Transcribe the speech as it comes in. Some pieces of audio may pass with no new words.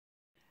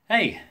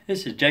Hey,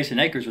 this is Jason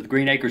Akers with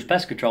Green Acres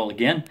Pest Control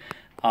again.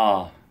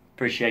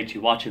 Appreciate you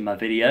watching my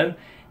video.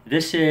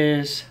 This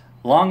is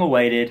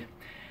long-awaited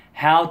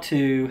how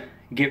to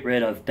get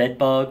rid of bed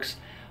bugs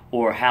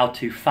or how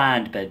to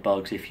find bed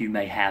bugs if you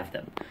may have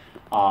them.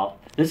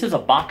 This is a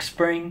box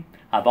spring.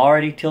 I've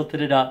already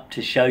tilted it up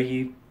to show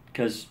you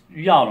because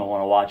y'all don't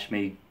want to watch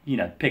me,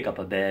 pick up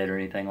a bed or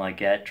anything like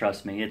that.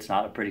 Trust me, it's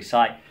not a pretty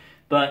sight.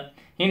 But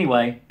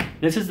anyway,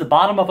 this is the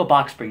bottom of a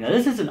box spring. Now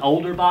this is an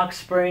older box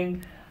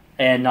spring,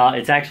 and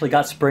it's actually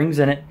got springs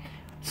in it.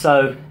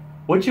 So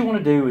what you want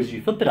to do is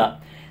you flip it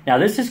up. Now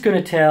this is going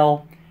to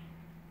tell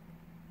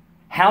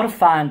how to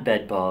find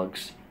bed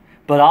bugs,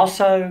 but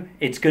also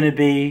it's going to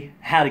be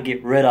how to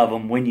get rid of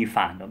them when you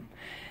find them.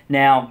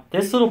 Now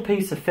this little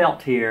piece of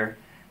felt here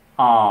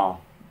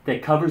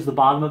that covers the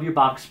bottom of your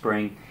box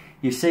spring,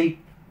 you see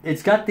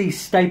it's got these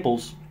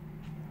staples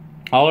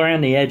all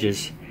around the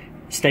edges.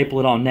 Staple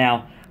it on.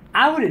 Now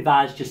I would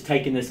advise just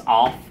taking this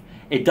off.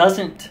 It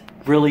doesn't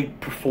really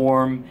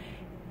perform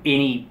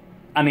any,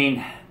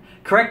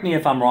 correct me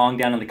if I'm wrong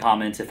down in the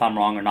comments if I'm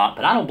wrong or not,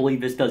 but I don't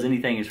believe this does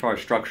anything as far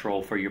as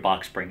structural for your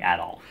box spring at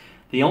all.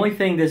 The only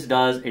thing this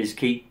does is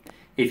keep,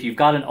 if you've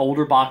got an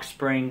older box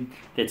spring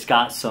that's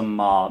got some,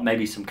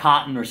 maybe some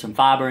cotton or some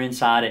fiber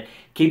inside it,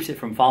 keeps it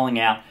from falling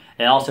out.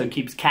 It also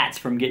keeps cats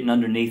from getting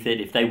underneath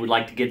it if they would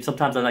like to get,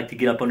 sometimes I like to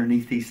get up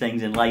underneath these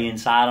things and lay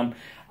inside them.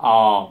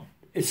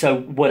 So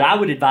what I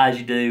would advise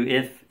you do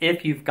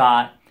if you've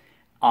got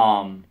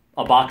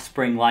a box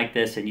spring like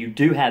this and you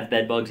do have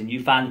bed bugs and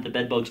you find that the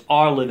bed bugs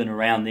are living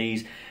around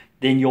these,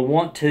 then you'll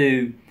want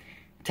to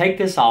take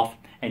this off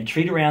and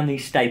treat around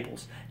these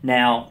staples.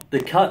 Now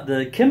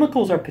the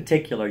chemicals are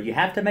particular. You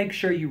have to make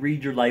sure you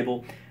read your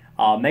label.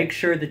 Make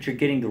sure that you're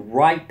getting the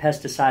right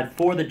pesticide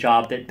for the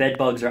job, that bed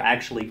bugs are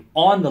actually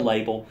on the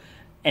label,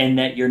 and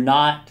that you're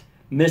not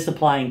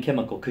misapplying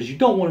chemical, because you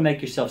don't want to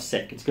make yourself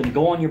sick. It's going to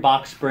go on your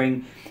box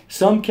spring.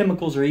 Some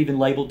chemicals are even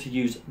labeled to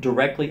use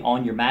directly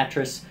on your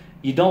mattress.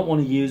 You don't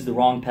want to use the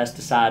wrong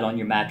pesticide on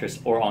your mattress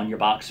or on your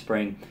box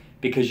spring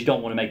because you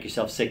don't want to make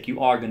yourself sick.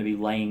 You are going to be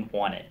laying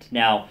on it.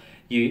 Now,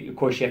 of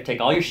course, you have to take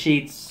all your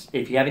sheets.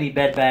 If you have any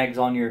bed bags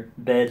on your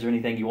beds or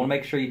anything, you want to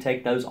make sure you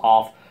take those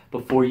off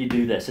before you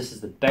do this. This is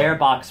the bare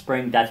box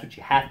spring. That's what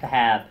you have to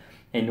have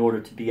in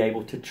order to be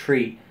able to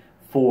treat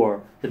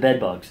for the bed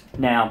bugs.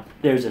 Now,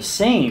 there's a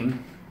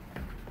seam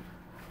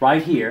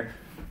right here.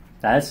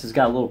 Now, this has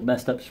got a little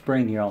messed up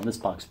spring here on this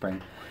box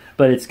spring,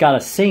 but it's got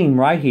a seam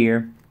right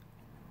here,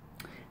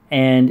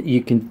 and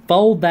you can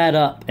fold that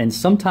up, and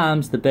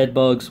sometimes the bed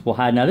bugs will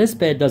hide. Now, this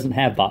bed doesn't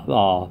have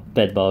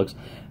bed bugs,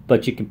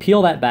 but you can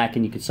peel that back,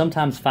 and you can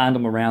sometimes find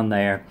them around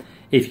there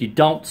if you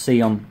don't see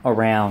them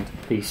around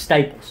these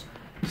staples.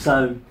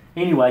 So,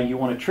 anyway, you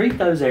want to treat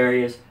those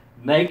areas.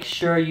 Make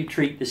sure you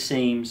treat the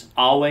seams.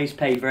 Always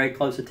pay very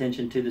close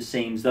attention to the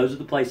seams. Those are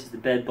the places the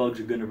bed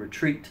bugs are going to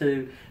retreat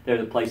to. They're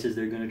the places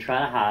they're going to try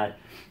to hide.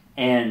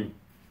 And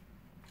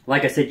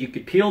like I said, you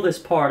could peel this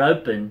part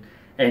open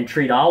and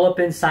treat all up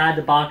inside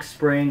the box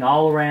spring,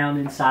 all around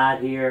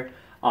inside here,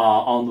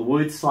 on the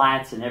wood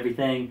slats and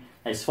everything.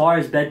 As far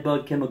as bed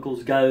bug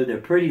chemicals go, they're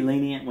pretty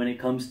lenient when it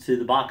comes to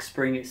the box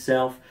spring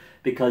itself,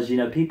 because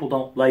people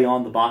don't lay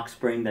on the box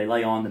spring, they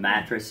lay on the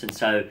mattress, and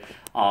so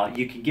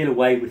you can get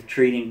away with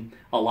treating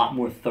a lot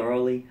more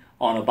thoroughly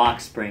on a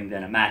box spring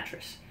than a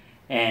mattress.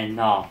 And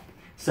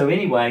so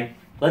anyway,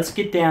 let's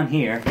get down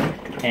here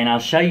and I'll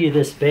show you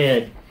this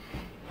bed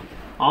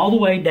all the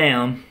way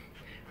down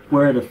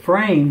where the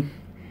frame,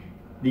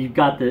 you've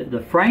got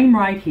the frame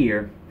right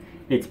here.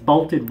 It's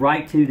bolted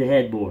right to the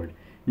headboard.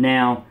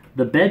 Now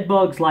the bed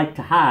bugs like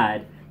to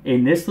hide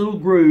in this little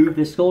groove,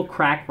 this little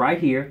crack right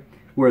here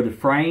where the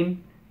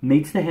frame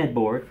meets the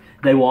headboard.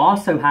 They will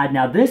also hide.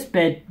 Now this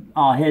bed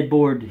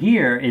headboard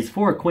here is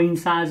for a queen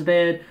size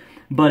bed,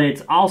 but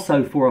it's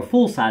also for a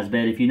full size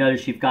bed. If you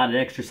notice, you've got an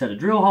extra set of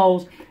drill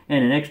holes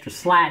and an extra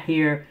slat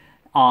here,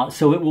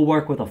 so it will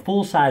work with a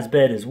full size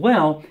bed as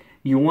well.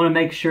 You want to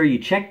make sure you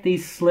check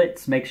these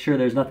slits, make sure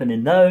there's nothing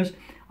in those,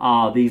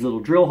 these little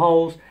drill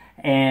holes.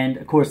 And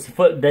of course,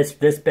 this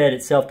bed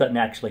itself doesn't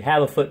actually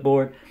have a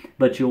footboard,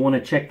 but you'll want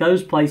to check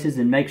those places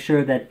and make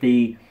sure that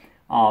the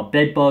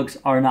bed bugs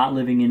are not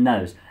living in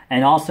those.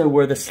 And also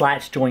where the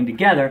slats join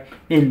together,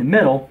 in the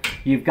middle,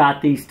 you've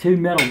got these two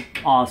metal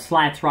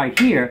slats right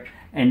here,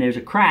 and there's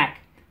a crack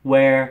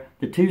where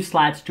the two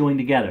slats join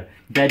together.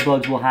 Bed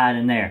bugs will hide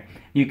in there.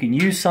 You can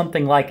use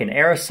something like an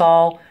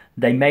aerosol.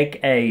 They make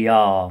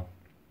a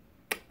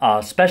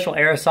special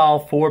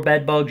aerosol for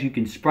bed bugs. You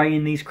can spray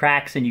in these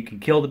cracks and you can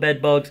kill the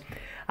bed bugs.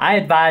 I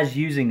advise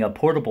using a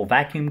portable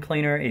vacuum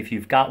cleaner if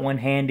you've got one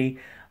handy.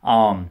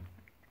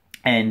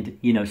 And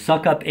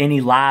suck up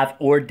any live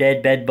or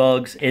dead bed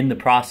bugs in the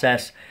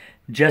process,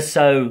 just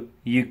so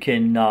you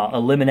can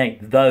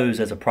eliminate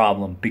those as a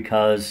problem,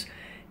 because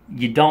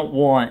you don't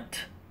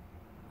want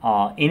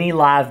any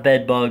live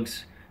bed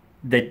bugs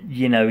that,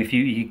 if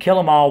you kill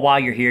them all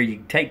while you're here,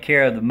 you take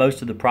care of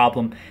most of the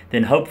problem,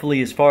 then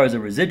hopefully as far as a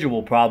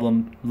residual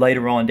problem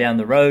later on down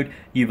the road,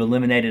 you've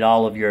eliminated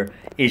all of your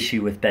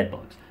issue with bed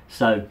bugs.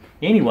 So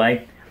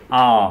anyway,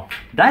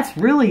 that's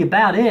really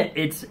about it.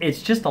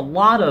 It's just a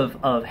lot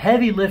of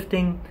heavy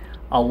lifting,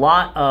 a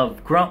lot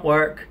of grunt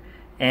work,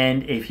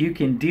 and if you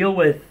can deal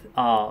with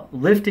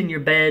lifting your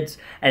beds,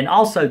 and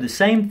also the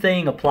same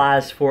thing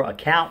applies for a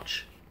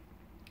couch.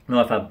 I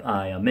don't know if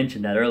I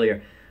mentioned that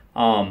earlier.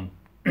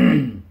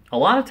 A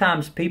lot of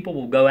times people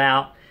will go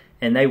out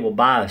and they will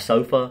buy a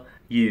sofa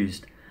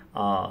used.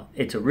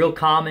 It's a real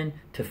common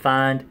to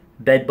find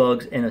bed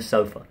bugs in a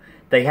sofa.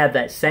 They have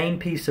that same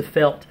piece of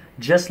felt,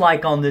 just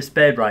like on this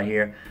bed right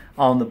here,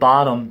 on the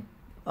bottom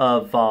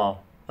of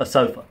a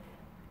sofa.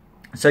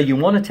 So you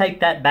want to take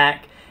that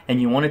back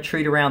and you want to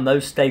treat around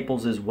those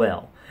staples as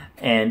well.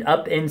 And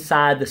up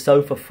inside the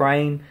sofa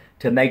frame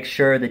to make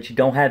sure that you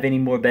don't have any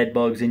more bed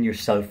bugs in your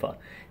sofa.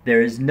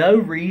 There is no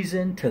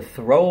reason to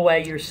throw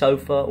away your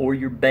sofa or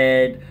your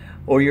bed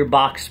or your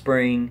box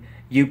spring.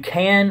 You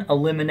can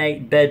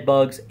eliminate bed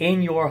bugs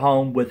in your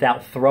home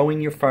without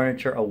throwing your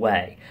furniture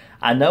away.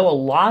 I know a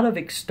lot of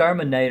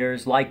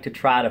exterminators like to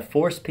try to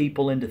force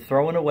people into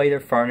throwing away their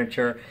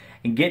furniture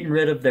and getting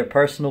rid of their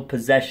personal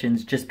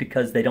possessions just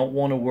because they don't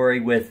want to worry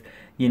with,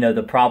 you know,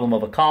 the problem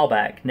of a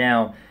callback.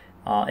 Now,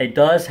 it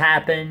does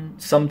happen.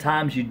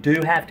 Sometimes you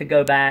do have to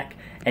go back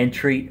and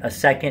treat a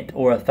second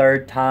or a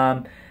third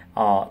time.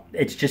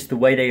 It's just the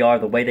way they are,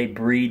 the way they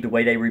breed, the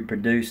way they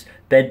reproduce.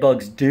 Bed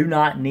bugs do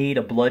not need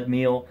a blood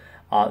meal.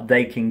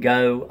 They can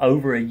go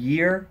over a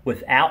year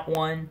without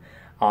one.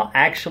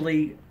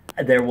 Actually,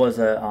 there was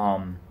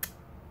a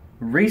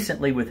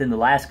recently, within the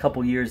last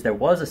couple years, there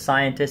was a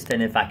scientist,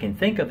 and if I can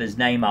think of his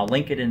name, I'll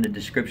link it in the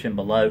description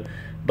below.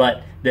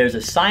 But there's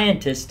a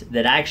scientist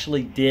that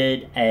actually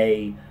did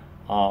a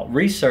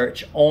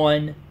research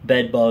on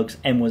bed bugs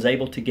and was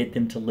able to get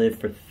them to live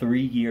for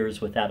 3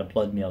 years without a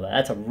blood meal.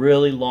 That's a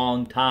really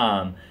long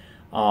time.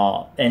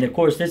 And of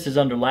course, this is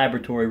under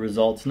laboratory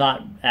results,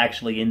 not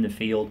actually in the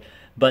field.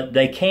 But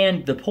they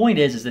can, the point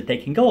is that they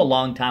can go a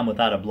long time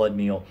without a blood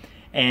meal.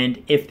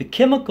 And if the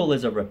chemical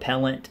is a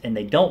repellent and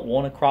they don't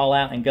want to crawl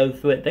out and go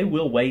through it, they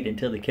will wait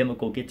until the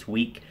chemical gets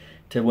weak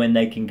to when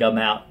they can come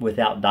out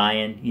without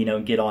dying, you know,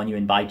 get on you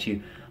and bite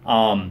you.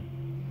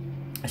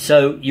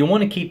 So you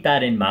want to keep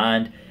that in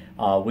mind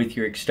with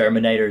your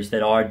exterminators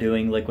that are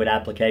doing liquid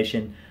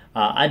application.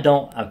 I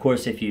don't, of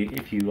course, if you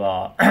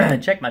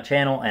check my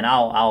channel, and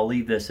I'll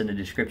leave this in the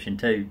description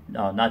too,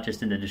 not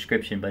just in the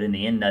description, but in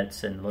the end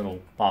notes and the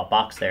little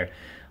box there.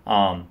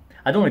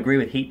 I don't agree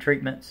with heat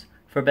treatments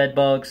for bed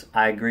bugs.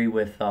 I agree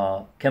with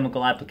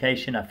chemical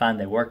application. I find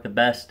they work the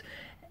best,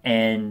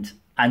 and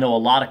I know a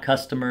lot of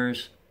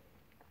customers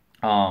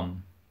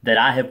that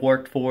I have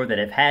worked for that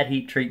have had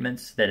heat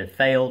treatments that have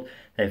failed.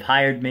 They've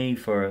hired me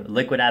for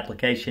liquid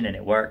application and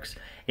it works.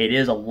 It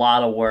is a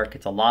lot of work.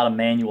 It's a lot of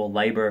manual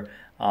labor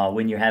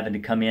when you're having to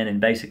come in and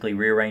basically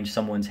rearrange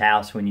someone's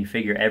house. When you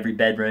figure every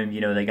bedroom,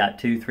 you know, they got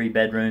 2-3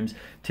 bedrooms,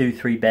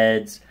 2-3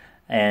 beds,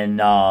 and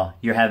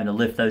you're having to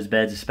lift those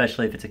beds,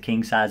 especially if it's a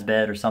king size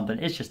bed or something.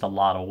 It's just a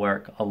lot of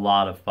work, a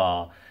lot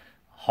of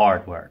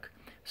hard work.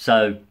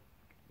 So,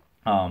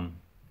 and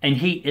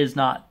heat is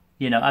not,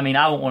 you know, I mean,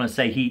 I don't want to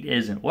say heat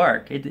isn't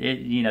work.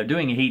 You know,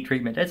 doing a heat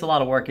treatment, it's a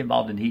lot of work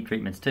involved in heat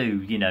treatments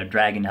too. You know,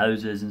 dragging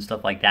hoses and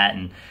stuff like that,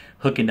 and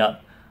hooking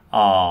up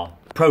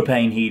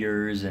propane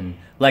heaters and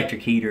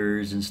electric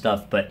heaters and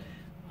stuff. But,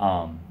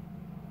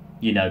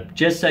 you know,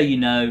 just so you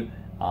know,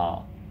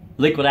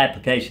 liquid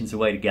application is the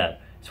way to go.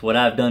 It's what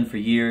I've done for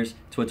years.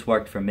 It's what's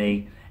worked for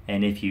me.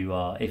 And if you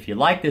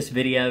like this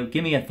video,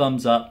 give me a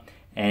thumbs up.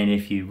 And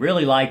if you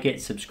really like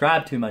it,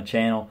 subscribe to my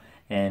channel.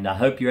 And I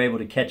hope you're able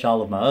to catch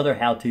all of my other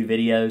how-to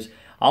videos.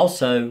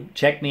 Also,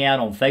 check me out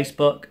on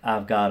Facebook.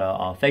 I've got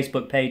a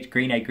Facebook page,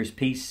 Green Acres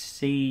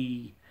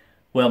PC.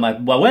 Well, my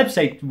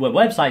website's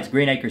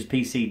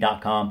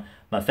greenacrespc.com.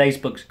 My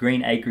Facebook's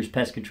Green Acres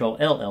Pest Control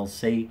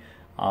LLC.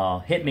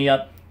 Hit me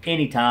up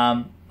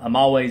anytime. I'm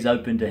always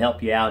open to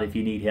help you out if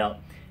you need help.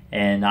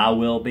 And I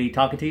will be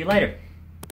talking to you later.